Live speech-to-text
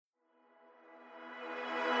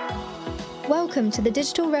Welcome to the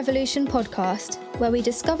Digital Revolution podcast, where we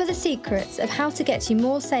discover the secrets of how to get you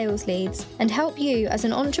more sales leads and help you as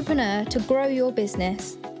an entrepreneur to grow your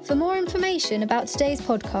business. For more information about today's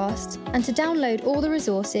podcast and to download all the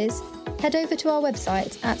resources, head over to our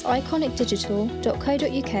website at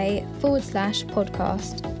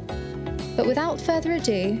iconicdigital.co.uk/podcast. But without further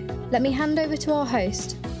ado, let me hand over to our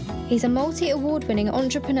host. He's a multi-award-winning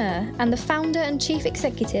entrepreneur and the founder and chief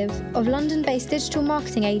executive of London-based digital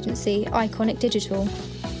marketing agency Iconic Digital.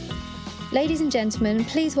 Ladies and gentlemen,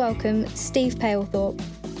 please welcome Steve Pailthorpe.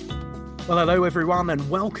 Well, hello everyone, and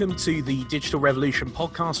welcome to the Digital Revolution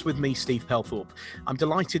podcast with me, Steve Pailthorpe. I'm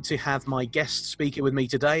delighted to have my guest speaker with me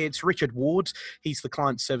today. It's Richard Ward. He's the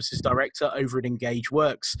Client Services Director over at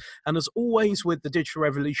EngageWorks. And as always with the Digital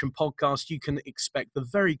Revolution podcast, you can expect the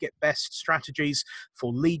very best strategies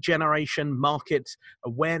for lead generation, market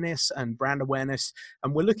awareness, and brand awareness.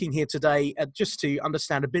 And we're looking here today at just to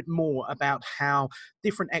understand a bit more about how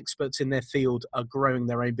different experts in their field are growing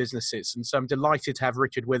their own businesses. And so I'm delighted to have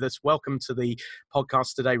Richard with us. Welcome to the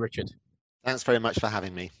podcast today, Richard. Thanks very much for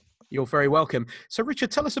having me. You're very welcome. So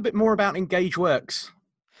Richard, tell us a bit more about EngageWorks.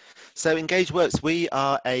 So EngageWorks, we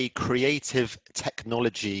are a creative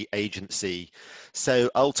technology agency.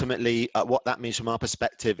 So ultimately, what that means from our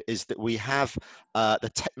perspective is that we have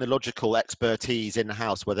the technological expertise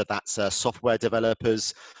in-house, whether that's software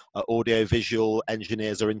developers, audio-visual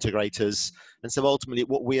engineers or integrators. And so ultimately,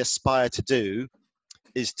 what we aspire to do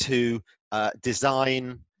is to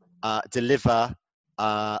design, deliver,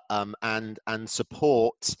 and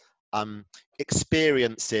support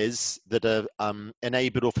experiences that are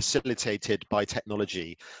enabled or facilitated by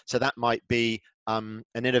technology. So that might be an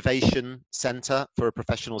innovation center for a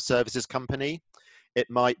professional services company.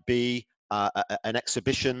 It might be an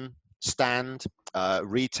exhibition stand,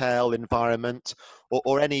 retail environment,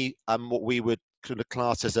 or any what we would kind of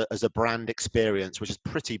class as a brand experience, which is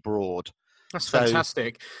pretty broad. That's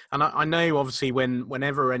fantastic. And I know obviously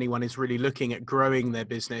whenever anyone is really looking at growing their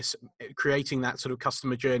business, creating that sort of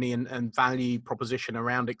customer journey and value proposition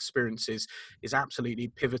around experiences is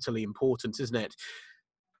absolutely pivotally important, isn't it?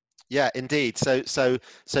 Yeah, indeed. So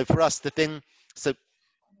for us, the thing, so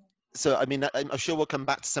I mean, I'm sure we'll come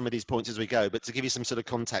back to some of these points as we go, but to give you some sort of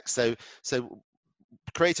context, so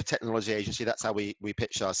creative technology agency, that's how we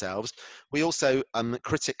pitch ourselves. We also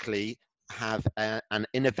critically have an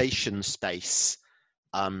innovation space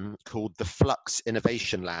called the Flux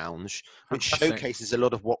Innovation Lounge, which showcases a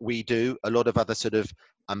lot of what we do, a lot of other sort of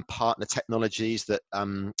partner technologies that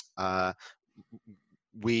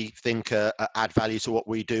we think add value to what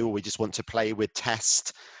we do, or we just want to play with,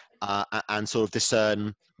 test, and sort of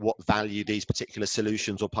discern what value these particular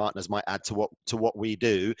solutions or partners might add to what we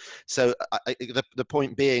do. So the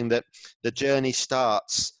point being that the journey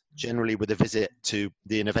starts generally with a visit to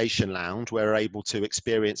the Innovation Lounge, where we're able to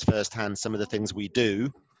experience firsthand some of the things we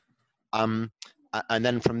do. And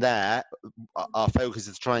then from there, our focus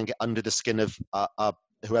is to try and get under the skin of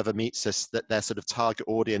whoever meets us, that their sort of target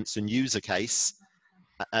audience and user case,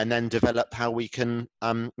 and then develop how we can,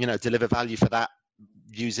 deliver value for that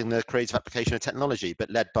using the creative application of technology,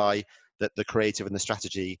 but led by the creative and the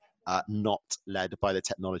strategy, not led by the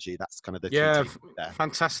technology. That's kind of the key there.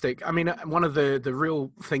 Fantastic. I mean, one of the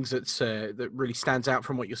real things that really stands out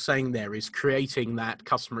from what you're saying there is creating that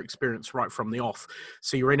customer experience right from the off.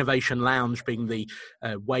 So your Innovation Lounge being the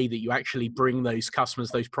way that you actually bring those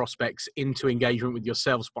customers, those prospects into engagement with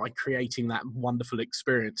yourselves by creating that wonderful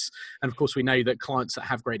experience. And of course, we know that clients that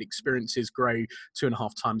have great experiences grow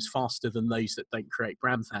 2.5 times faster than those that don't create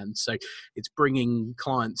brand fans. So it's bringing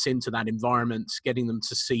clients into that environment, getting them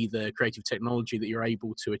to see the creative technology that you're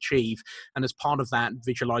able to achieve, and as part of that,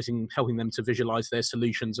 helping them to visualize their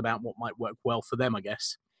solutions about what might work well for them, I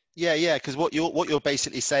guess. Yeah, because what you're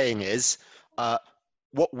basically saying is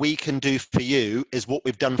what we can do for you is what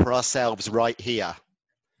we've done for ourselves right here.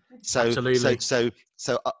 So absolutely. So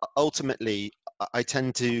ultimately, I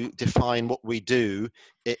tend to define what we do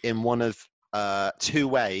in one of two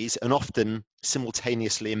ways, and often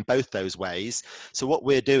simultaneously in both those ways. So what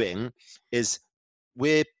we're doing is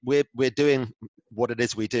we're doing what it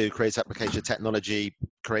is we do, creative application technology,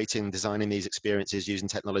 designing these experiences using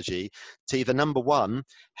technology to either, number one,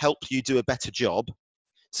 help you do a better job.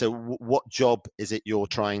 So what job is it you're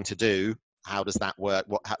trying to do? How does that work?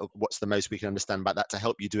 What's the most we can understand about that to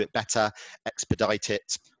help you do it better, expedite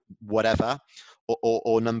it, whatever.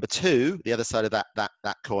 Or number two, the other side of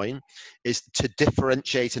that coin, is to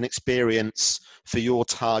differentiate an experience for your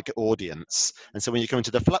target audience. And so when you come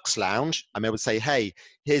into the Flux Lounge, I'm able to say, hey,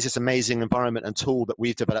 here's this amazing environment and tool that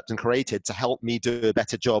we've developed and created to help me do a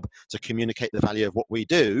better job to communicate the value of what we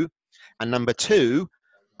do. And number two,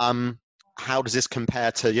 how does this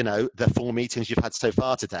compare to, the 4 meetings you've had so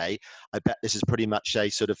far today? I bet this is pretty much a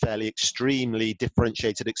sort of fairly extremely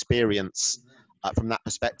differentiated experience from that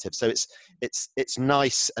perspective. So it's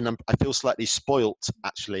nice, and I feel slightly spoilt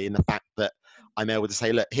actually in the fact that I'm able to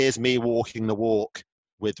say, look, here's me walking the walk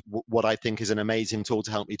with what I think is an amazing tool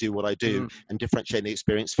to help me do what I do and differentiate the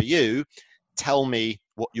experience for you. Tell me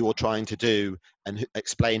what you're trying to do and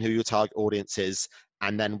explain who your target audience is,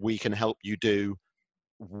 and then we can help you do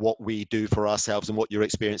what we do for ourselves and what you're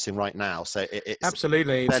experiencing right now. So it's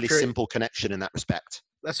Absolutely, a fairly simple connection in that respect.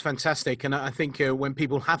 That's fantastic. And I think when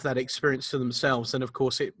people have that experience to themselves, then of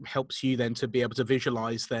course it helps you then to be able to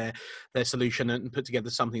visualize their solution and put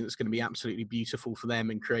together something that's going to be absolutely beautiful for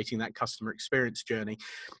them in creating that customer experience journey.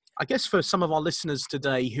 I guess for some of our listeners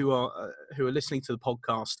today who are listening to the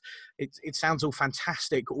podcast, it sounds all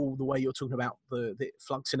fantastic, all the way you're talking about the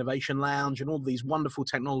Flux Innovation Lounge and all these wonderful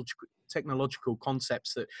technological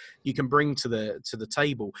concepts that you can bring to the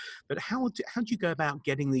table. But how do you go about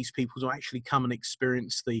getting these people to actually come and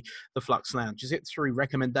experience the Flux Lounge? Is it through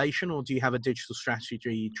recommendation, or do you have a digital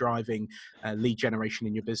strategy driving lead generation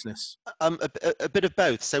in your business? A bit of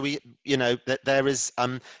both. So there is,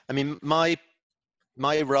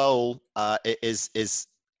 my role is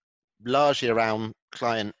largely around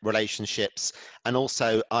client relationships, and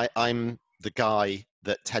also I'm the guy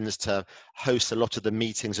that tends to host a lot of the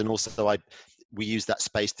meetings, and also we use that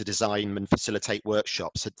space to design and facilitate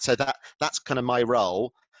workshops. So that's kind of my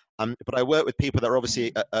role. But I work with people that are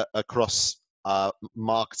obviously across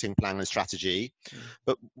marketing plan and strategy.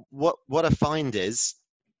 But what I find is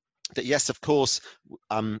that, yes, of course,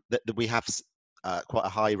 that we have quite a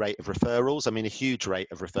high rate of referrals. I mean, a huge rate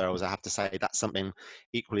of referrals. I have to say that's something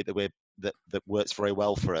equally that works very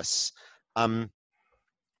well for us.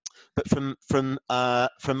 But from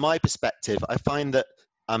my perspective, I find that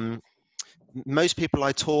most people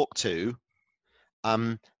I talk to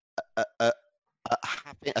are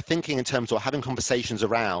thinking in terms of having conversations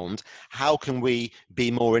around how can we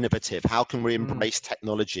be more innovative, how can we embrace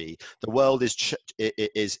technology. The world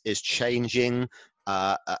is changing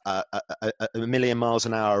a million miles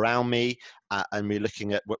an hour around me, and we're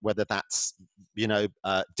looking at whether that's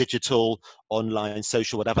digital, online,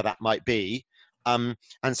 social, whatever that might be. And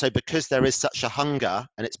so because there is such a hunger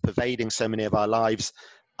and it's pervading so many of our lives,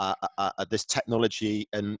 this technology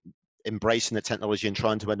and embracing the technology and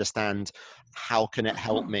trying to understand how can it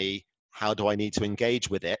help me, how do I need to engage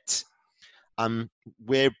with it,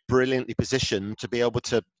 we're brilliantly positioned to be able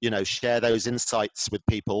to share those insights with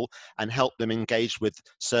people and help them engage with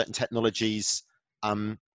certain technologies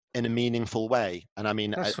in a meaningful way. And I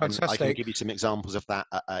mean, That's and I can fantastic. give you some examples of that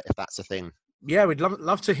if that's a thing. Yeah, we'd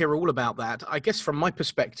love to hear all about that. I guess from my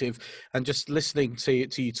perspective, and just listening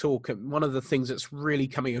to you talk, one of the things that's really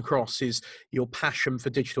coming across is your passion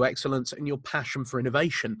for digital excellence and your passion for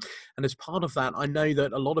innovation. And as part of that, I know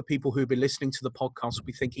that a lot of people who've been listening to the podcast will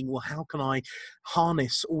be thinking, well, how can I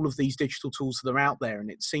harness all of these digital tools that are out there?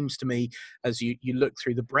 And it seems to me, as you look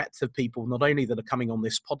through the breadth of people, not only that are coming on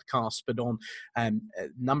this podcast, but on a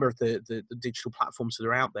number of the digital platforms that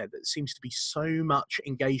are out there, that seems to be so much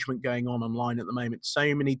engagement going on online at the moment,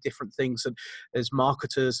 so many different things that as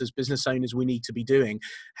marketers, as business owners, we need to be doing.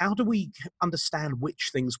 How do we understand which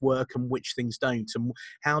things work and which things don't, and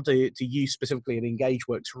how do you specifically at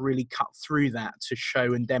EngageWorks really cut through that to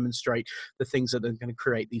show and demonstrate the things that are going to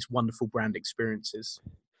create these wonderful brand experiences?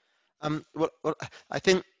 Well, I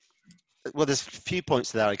think, well, there's a few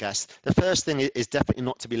points there, I guess. The first thing is definitely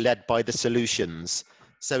not to be led by the solutions.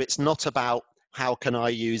 So it's not about how can I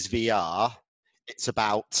use VR. It's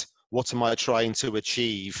about what am I trying to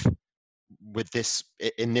achieve with this,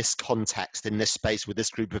 in this context, in this space, with this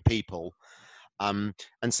group of people. And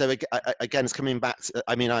so again, it's coming back to,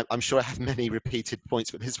 I mean, I'm sure I have many repeated points,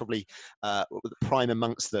 but this is probably prime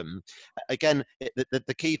amongst them. Again,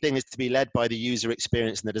 the key thing is to be led by the user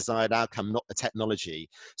experience and the desired outcome, not the technology.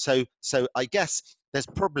 So I guess there's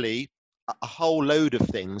probably a whole load of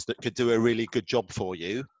things that could do a really good job for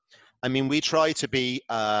you. I mean, we try to be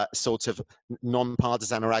sort of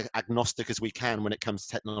non-partisan or agnostic as we can when it comes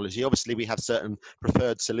to technology. Obviously, we have certain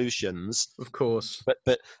preferred solutions, Of course.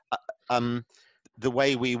 but the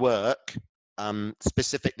way we work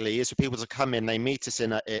specifically is for people to come in. They meet us in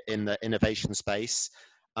the innovation space,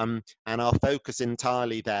 and our focus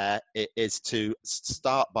entirely there is to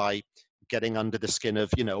start by getting under the skin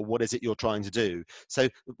of what is it you're trying to do. So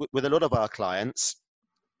with a lot of our clients,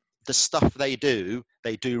 the stuff they do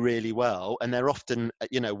really well, and they're often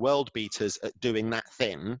world beaters at doing that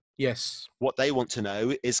thing. Yes. What they want to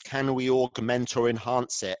know is, can we augment or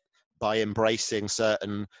enhance it by embracing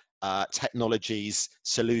certain technologies,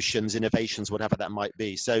 solutions, innovations, whatever that might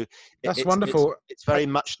be. So That's wonderful. It's very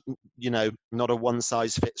much, not a one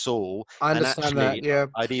size fits all. I And understand that. actually, Yeah.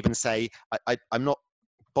 I'd even say I'm not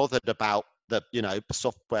bothered about the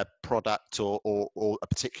software product or a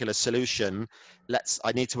particular solution.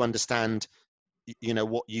 I need to understand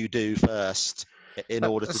what you do first in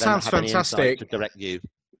order That to then sounds have any insight fantastic. to direct you.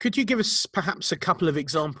 Could you give us perhaps a couple of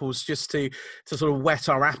examples just to sort of whet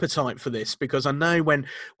our appetite for this? Because I know when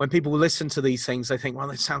people listen to these things, they think, well,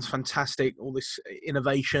 this sounds fantastic, all this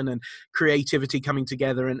innovation and creativity coming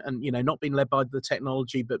together and not being led by the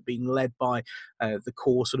technology, but being led by the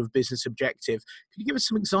core sort of business objective. Could you give us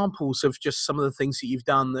some examples of just some of the things that you've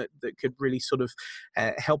done that could really sort of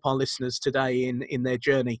help our listeners today in their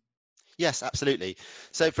journey? Yes, absolutely.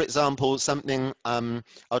 So, for example, something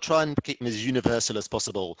I'll try and keep them as universal as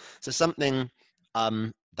possible. So, something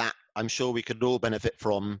that I'm sure we could all benefit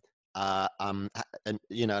from, and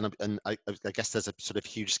I guess there's a sort of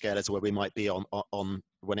huge scale as to where we might be on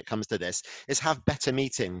when it comes to this, is have better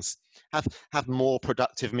meetings, have more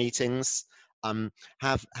productive meetings.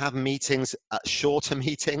 Have meetings, shorter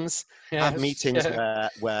meetings, have Yes. meetings Yeah.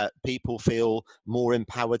 where people feel more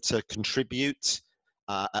empowered to contribute,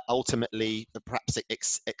 ultimately perhaps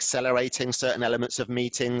accelerating certain elements of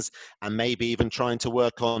meetings, and maybe even trying to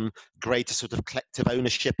work on greater sort of collective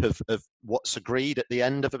ownership of what's agreed at the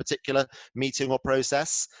end of a particular meeting or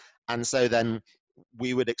process. And so then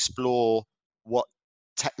we would explore what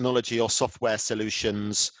technology or software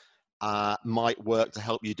solutions might work to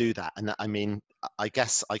help you do that. And I mean, I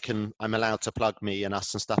guess I'm allowed to plug me and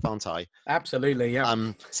us and stuff, aren't I? Absolutely.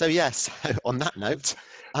 Yeah. So yes, on that note,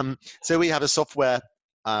 so we have a software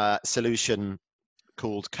solution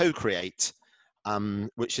called Co-Create,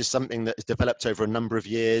 which is something that is developed over a number of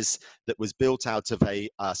years, that was built out of a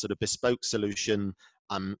sort of bespoke solution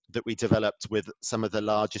that we developed with some of the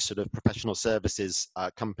largest sort of professional services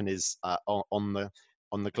companies on the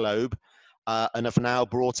globe, and have now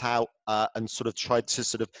brought out and sort of tried to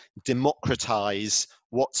sort of democratize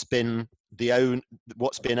what's been owned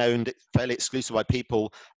fairly exclusively by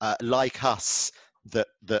people like us, that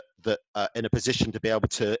in a position to be able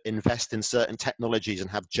to invest in certain technologies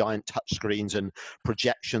and have giant touch screens and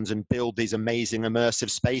projections and build these amazing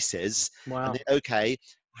immersive spaces. Wow. And okay,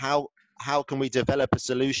 how can we develop a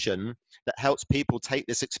solution that helps people take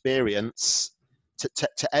this experience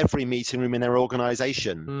to every meeting room in their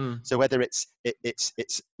organization? So whether it's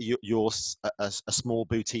you're a small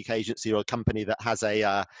boutique agency or a company that has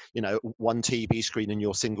a one TV screen in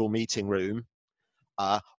your single meeting room,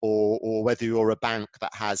 or whether you're a bank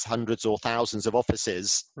that has hundreds or thousands of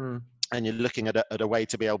offices, and you're looking at a way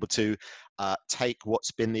to be able to take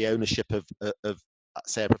what's been the ownership of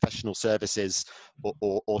say a professional services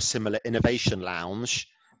or similar innovation lounge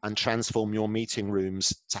and transform your meeting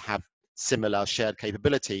rooms to have similar shared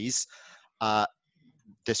capabilities,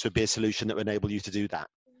 this would be a solution that would enable you to do that.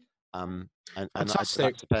 And that's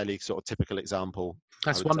a fairly sort of typical example.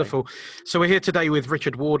 That's wonderful. So we're here today with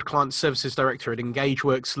Richard Ward, Client Services Director at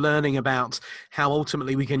EngageWorks, learning about how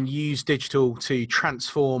ultimately we can use digital to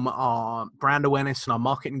transform our brand awareness and our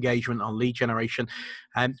market engagement, our lead generation.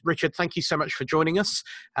 Richard, thank you so much for joining us.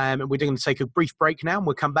 We're going to take a brief break now, and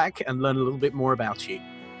we'll come back and learn a little bit more about you.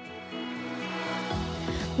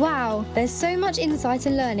 Wow, there's so much insight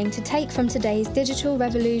and learning to take from today's Digital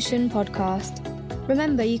Revolution podcast.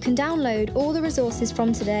 Remember, you can download all the resources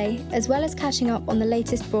from today, as well as catching up on the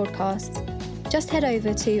latest broadcasts. Just head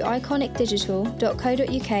over to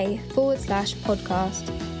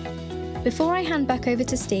iconicdigital.co.uk/podcast. Before I hand back over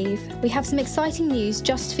to Steve, we have some exciting news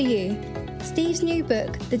just for you. Steve's new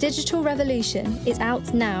book, The Digital Revolution, is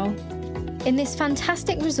out now. In this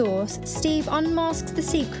fantastic resource, Steve unmasks the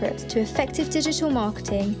secrets to effective digital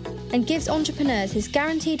marketing and gives entrepreneurs his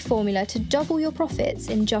guaranteed formula to double your profits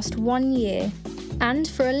in just 1 year. And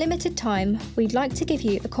for a limited time, we'd like to give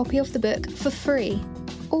you a copy of the book for free.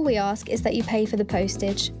 All we ask is that you pay for the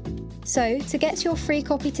postage. So, to get your free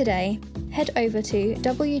copy today, head over to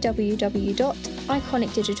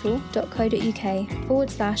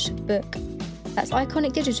www.iconicdigital.co.uk/book. That's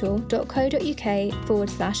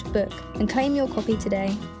iconicdigital.co.uk/book and claim your copy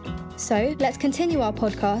today. So, let's continue our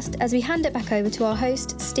podcast as we hand it back over to our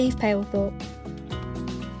host, Steve Pailthorpe.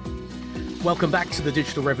 Welcome back to the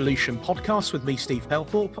Digital Revolution podcast with me, Steve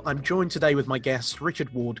Pailthorpe. I'm joined today with my guest,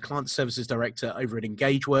 Richard Ward, Client Services Director over at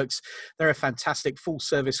EngageWorks. They're a fantastic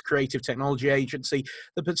full-service creative technology agency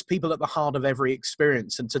that puts people at the heart of every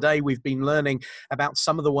experience. And today we've been learning about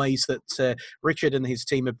some of the ways that Richard and his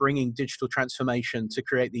team are bringing digital transformation to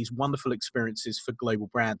create these wonderful experiences for global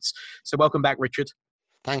brands. So welcome back, Richard.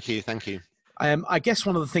 Thank you. I guess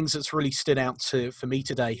one of the things that's really stood out for me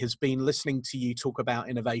today has been listening to you talk about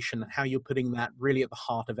innovation and how you're putting that really at the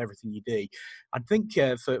heart of everything you do. I think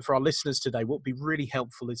for our listeners today, what would be really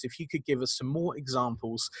helpful is if you could give us some more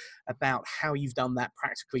examples about how you've done that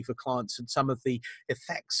practically for clients and some of the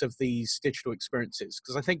effects of these digital experiences.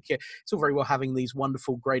 Because I think it's all very well having these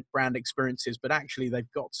wonderful, great brand experiences, but actually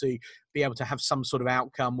they've got to be able to have some sort of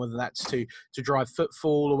outcome, whether that's to drive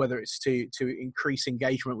footfall or whether it's to increase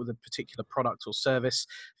engagement with a particular product or service.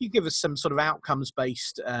 If you give us some sort of outcomes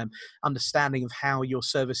based understanding of how your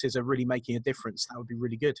services are really making a difference, that would be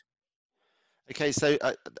really good. Okay, so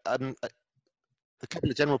a couple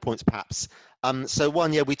of general points perhaps. So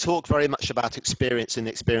one, yeah, we talk very much about experience in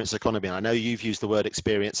the experience economy. And I know you've used the word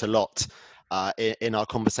experience a lot in our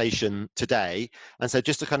conversation today. And so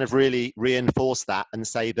just to kind of really reinforce that and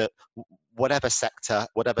say that whatever sector,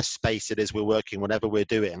 whatever space it is we're working, whatever we're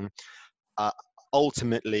doing,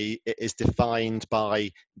 ultimately it is defined by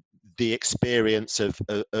the experience of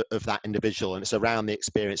that individual, and it's around the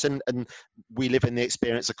experience, and we live in the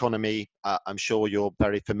experience economy. I'm sure you're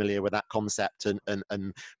very familiar with that concept,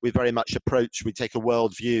 and we very much we take a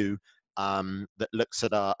world view that looks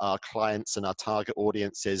at our clients and our target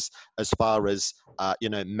audiences as far as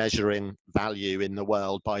measuring value in the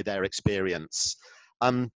world by their experience.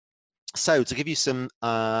 So to give you some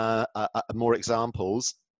more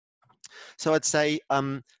examples, so I'd say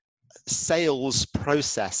sales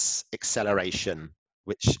process acceleration,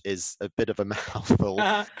 which is a bit of a mouthful,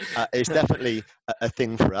 is definitely a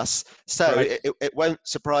thing for us. So Right. it won't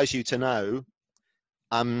surprise you to know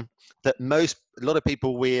that a lot of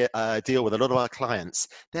people we deal with, a lot of our clients,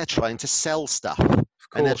 they're trying to sell stuff,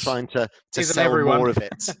 and they're trying to Isn't sell everyone? more of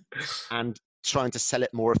it and trying to sell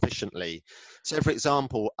it more efficiently. So for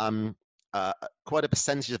example, quite a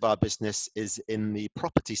percentage of our business is in the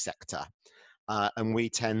property sector. And we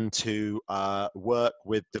tend to work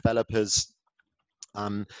with developers,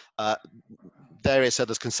 various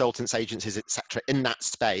other consultants, agencies, etc., in that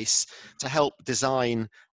space to help design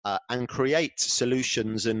and create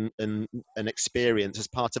solutions and experience as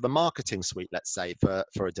part of a marketing suite, let's say,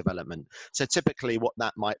 for a development. So typically what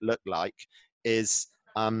that might look like is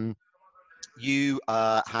you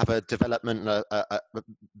have a development,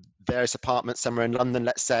 various apartments somewhere in London,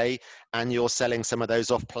 let's say, and you're selling some of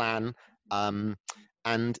those off plan.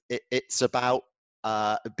 And it's about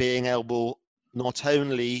being able not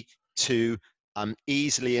only to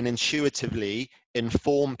easily and intuitively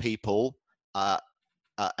inform people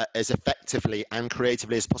as effectively and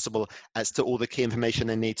creatively as possible as to all the key information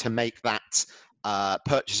they need to make that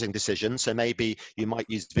purchasing decision. So maybe you might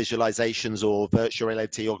use visualizations or virtual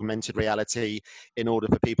reality, augmented reality, in order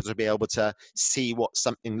for people to be able to see what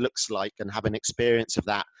something looks like and have an experience of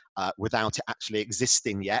that without it actually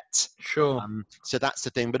existing yet. Sure. So that's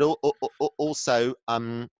the thing. But also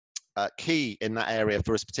key in that area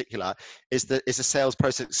for us particular is the sales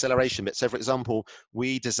process acceleration bit. So for example,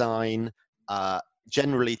 we design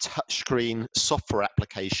generally touchscreen software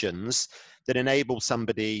applications that enable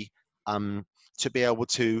somebody to be able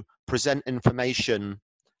to present information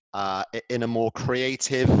in a more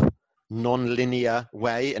creative, non-linear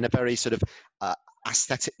way, in a very sort of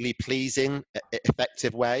aesthetically pleasing,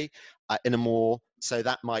 effective way, so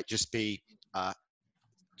that might just be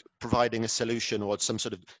providing a solution or some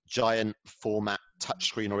sort of giant format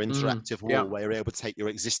touchscreen or interactive wall where you're able to take your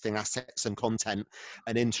existing assets and content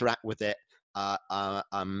and interact with it,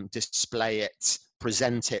 display it,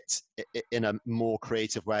 present it in a more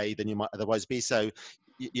creative way than you might otherwise be. So,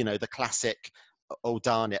 the classic, oh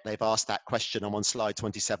darn it, they've asked that question, I'm on slide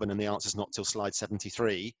 27 and the answer's not till slide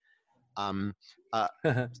 73.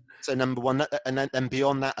 So number one, and then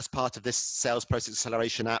beyond that, as part of this sales process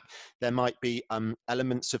acceleration app, there might be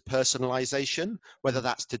elements of personalization, whether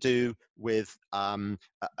that's to do with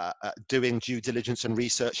doing due diligence and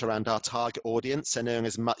research around our target audience and knowing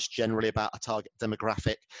as much generally about our target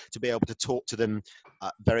demographic to be able to talk to them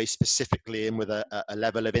very specifically and with a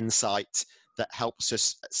level of insight that helps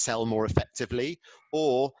us sell more effectively,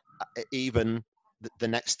 or even the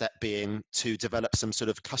next step being to develop some sort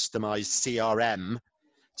of customized CRM.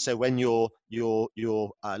 So when you're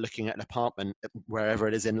looking at an apartment wherever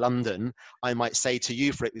it is in London, I might say to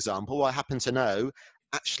you, for example, I happen to know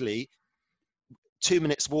actually 2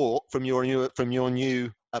 minutes walk from your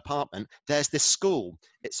new apartment, there's this school.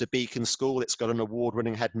 It's a beacon school. It's got an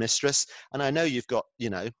award-winning headmistress, and I know you've got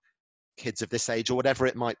kids of this age or whatever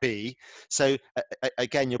it might be. So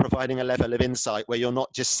again, you're providing a level of insight where you're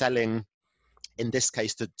not just selling, in this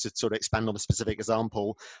case, to sort of expand on the specific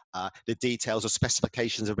example, the details or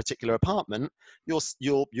specifications of a particular apartment. You're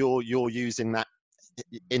using that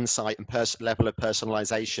insight and level of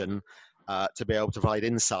personalization to be able to provide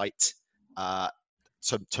insight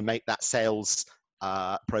to make that sales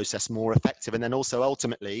process more effective, and then also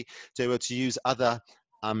ultimately to be able to use other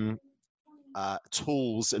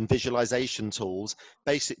tools and visualization tools,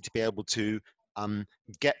 basically to be able to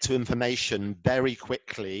get to information very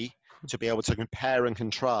quickly, to be able to compare and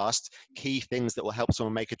contrast key things that will help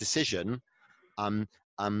someone make a decision.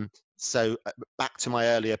 So back to my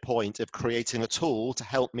earlier point of creating a tool to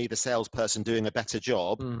help me, the salesperson, doing a better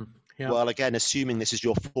job. Well, again, assuming this is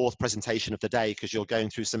your fourth presentation of the day, because you're going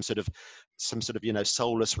through some sort of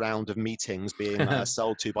soulless round of meetings being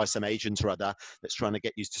sold to by some agent or other that's trying to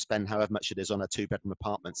get you to spend however much it is on a 2-bedroom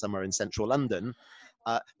apartment somewhere in central London.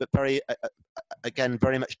 But very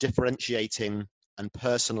much differentiating and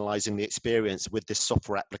personalizing the experience with this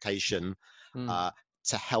software application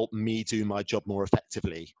to help me do my job more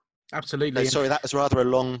effectively. Absolutely. Sorry, that was rather a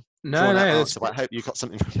long answer, but I hope you got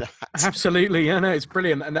something from that. Absolutely. Yeah, no, it's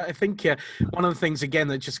brilliant. And I think one of the things, again,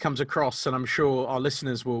 that just comes across, and I'm sure our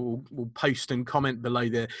listeners will post and comment below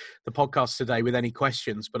the podcast today with any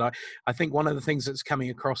questions. But I think one of the things that's coming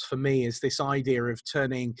across for me is this idea of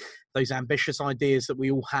turning those ambitious ideas that we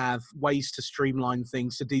all have, ways to streamline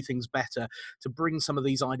things, to do things better, to bring some of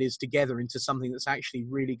these ideas together into something that's actually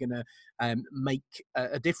really going to make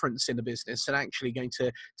a difference in the business, and actually going to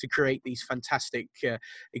create these fantastic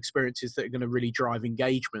experiences that are going to really drive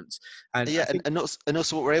engagement. And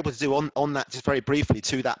also what we're able to do on that, just very briefly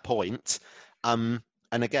to that point, and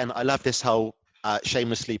again, I love this whole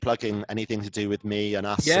shamelessly plugging anything to do with me and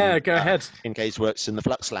us. Yeah, go ahead. EngageWorks and the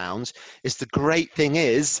Flux Lounge. Is the great thing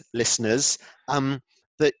is, listeners,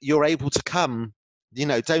 that you're able to come.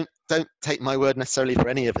 Don't take my word necessarily for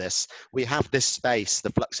any of this. We have this space, the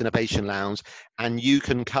Flux Innovation Lounge, and you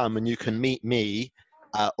can come and you can meet me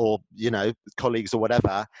or colleagues or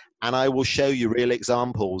whatever, and I will show you real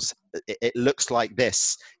examples. It looks like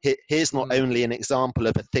this. Here's not only an example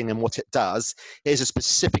of a thing and what it does, here's a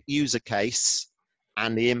specific user case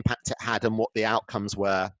and the impact it had and what the outcomes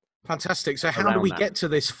were. Fantastic. So how do we get to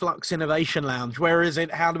this Flux Innovation Lounge? Where is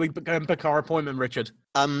it? How do we go and book our appointment, Richard?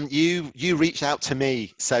 You reach out to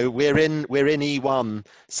me. So we're in E1,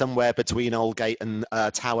 somewhere between Aldgate and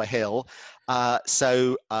Tower Hill.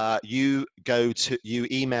 So you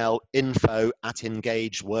email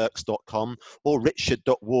info@engageworks.com or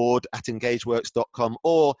richard.ward@engageworks.com,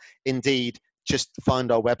 or indeed just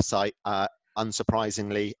find our website,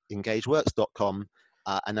 unsurprisingly, engageworks.com,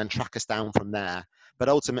 and then track us down from there. But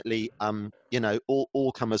ultimately,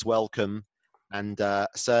 all comers welcome, and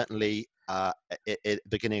certainly at the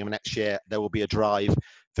beginning of next year, there will be a drive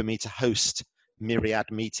for me to host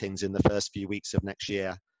myriad meetings in the first few weeks of next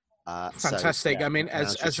year. Fantastic. I mean,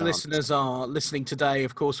 as listeners are listening today,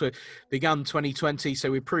 of course, we've begun 2020, so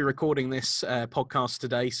we're pre-recording this podcast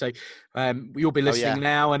today. So you'll be listening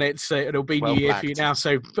now, and it'll be New Year for you now.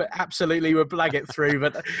 So but absolutely, we'll blag it through,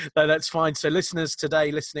 but that's fine. So listeners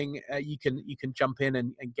today listening, you can jump in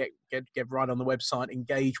and get right on the website,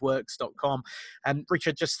 engageworks.com. And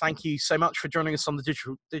Richard, just thank you so much for joining us on the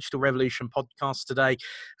Digital Revolution podcast today,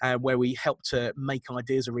 where we help to make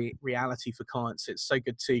ideas a reality for clients. It's so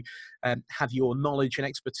good to have your knowledge and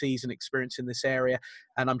expertise and experience in this area,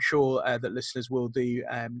 and I'm sure that listeners will do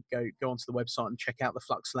go onto the website and check out the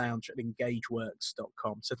Flux Lounge at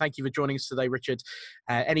engageworks.com. So thank you for joining us today, Richard.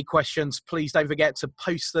 Any questions, please don't forget to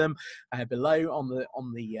post them below on the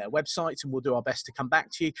website, and we'll do our best to come back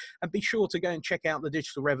to you. And be sure to go and check out the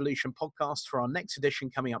Digital Revolution podcast for our next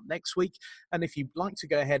edition coming up next week. And if you'd like to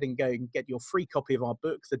go ahead and go and get your free copy of our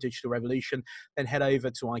book, The Digital Revolution, then head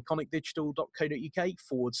over to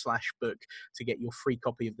iconicdigital.co.uk/book to get your free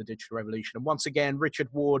copy of The Digital Revolution. And once again, Richard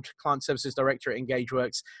Ward, Client Services Director at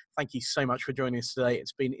EngageWorks, thank you so much for joining us today.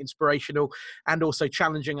 It's been inspirational and also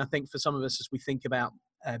challenging, I think, for some of us as we think about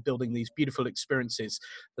building these beautiful experiences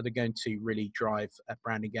that are going to really drive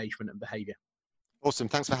brand engagement and behavior. Awesome.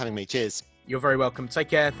 Thanks for having me. Cheers. You're very welcome. Take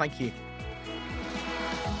care. Thank you.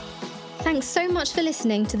 Thanks so much for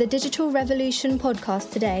listening to the Digital Revolution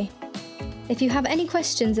podcast today. If you have any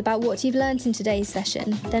questions about what you've learned in today's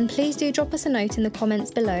session, then please do drop us a note in the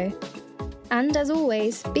comments below. And as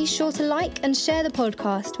always, be sure to like and share the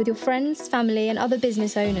podcast with your friends, family, and other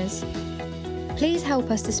business owners. Please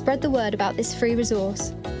help us to spread the word about this free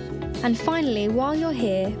resource. And finally, while you're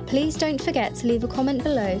here, please don't forget to leave a comment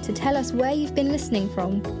below to tell us where you've been listening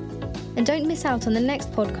from. And don't miss out on the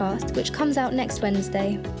next podcast, which comes out next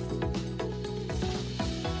Wednesday.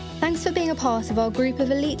 Thanks for being a part of our group of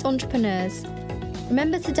elite entrepreneurs.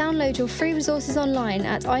 Remember to download your free resources online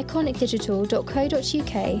at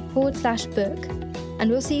iconicdigital.co.uk/book. And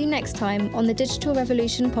we'll see you next time on the Digital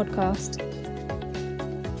Revolution podcast.